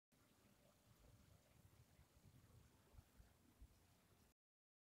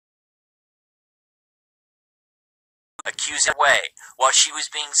accusing away while she was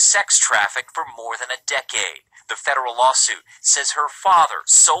being sex trafficked for more than a decade. The federal lawsuit says her father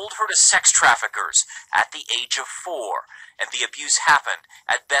sold her to sex traffickers at the age of 4, and the abuse happened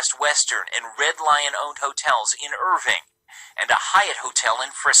at Best Western and Red Lion-owned hotels in Irving and a Hyatt hotel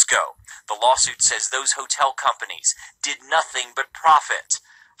in Frisco. The lawsuit says those hotel companies did nothing but profit.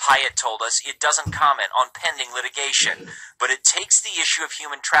 Hyatt told us it doesn't comment on pending litigation, but it takes the issue of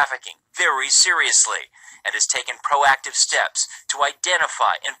human trafficking very seriously and has taken proactive steps to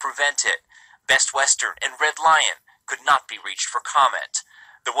identify and prevent it. Best Western and Red Lion could not be reached for comment.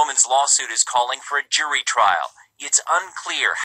 The woman's lawsuit is calling for a jury trial. It's unclear